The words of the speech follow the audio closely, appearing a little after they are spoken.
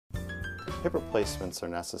Hip replacements are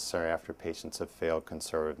necessary after patients have failed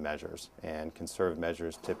conservative measures, and conservative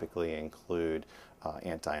measures typically include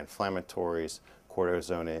anti-inflammatories,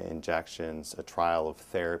 cortisone injections, a trial of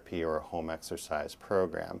therapy, or a home exercise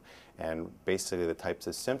program. And basically the types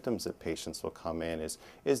of symptoms that patients will come in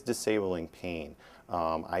is disabling pain.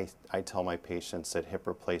 I tell my patients that hip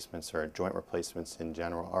replacements or joint replacements in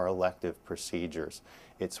general are elective procedures.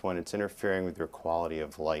 It's when it's interfering with your quality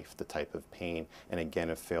of life, the type of pain, and again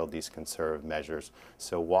have failed these conservative measures.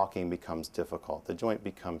 So walking becomes difficult, the joint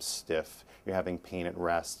becomes stiff, you're having pain at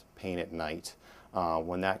rest, pain at night.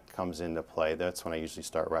 When that comes into play, that's when I usually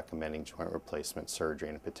start recommending joint replacement surgery,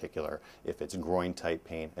 in particular, if it's groin type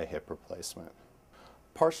pain, a hip replacement.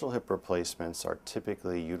 Partial hip replacements are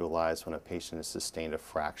typically utilized when a patient has sustained a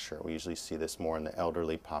fracture. We usually see this more in the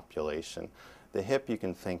elderly population. The hip you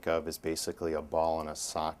can think of as basically a ball in a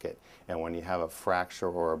socket, and when you have a fracture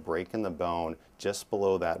or a break in the bone just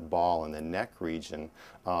below that ball in the neck region,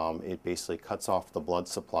 it basically cuts off the blood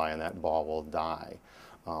supply and that ball will die.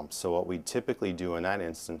 So what we typically do in that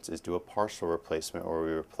instance is do a partial replacement where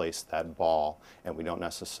we replace that ball and we don't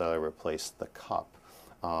necessarily replace the cup.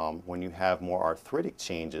 When you have more arthritic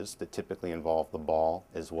changes that typically involve the ball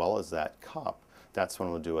as well as that cup, that's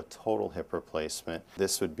when we'll do a total hip replacement.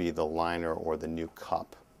 This would be the liner or the new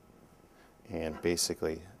cup. And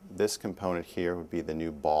basically this component here would be the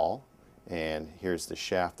new ball, and here's the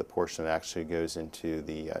shaft, the portion that actually goes into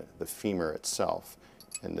the femur itself.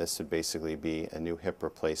 And this would basically be a new hip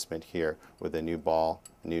replacement here with a new ball,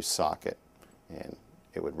 a new socket, and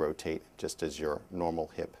it would rotate just as your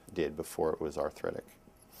normal hip did before it was arthritic.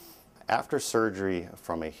 After surgery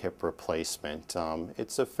from a hip replacement,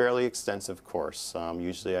 it's a fairly extensive course.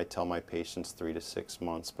 Usually I tell my patients 3 to 6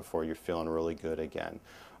 months before you're feeling really good again.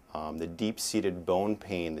 The deep-seated bone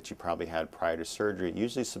pain that you probably had prior to surgery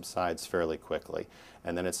usually subsides fairly quickly,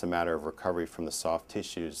 and then it's a matter of recovery from the soft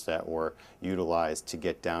tissues that were utilized to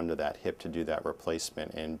get down to that hip to do that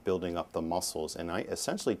replacement and building up the muscles, and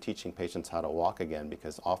essentially teaching patients how to walk again,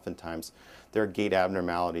 because oftentimes there are gait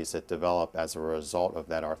abnormalities that develop as a result of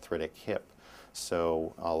that arthritic hip.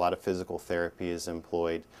 So a lot of physical therapy is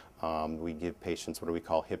employed. We give patients what we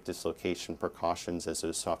call hip dislocation precautions. As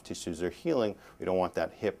those soft tissues are healing, we don't want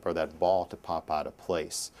that hip or that ball to pop out of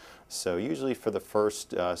place. So usually for the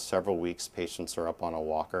first several weeks, patients are up on a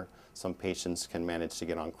walker. Some patients can manage to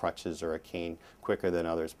get on crutches or a cane quicker than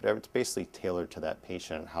others, but it's basically tailored to that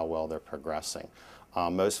patient and how well they're progressing.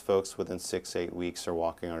 Most folks within 6 to 8 weeks are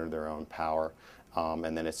walking under their own power.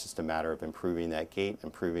 And then it's just a matter of improving that gait,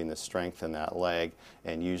 improving the strength in that leg,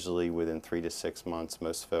 and usually within 3 to 6 months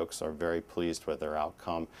most folks are very pleased with their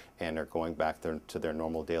outcome and are going back to their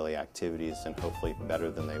normal daily activities and hopefully better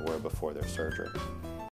than they were before their surgery.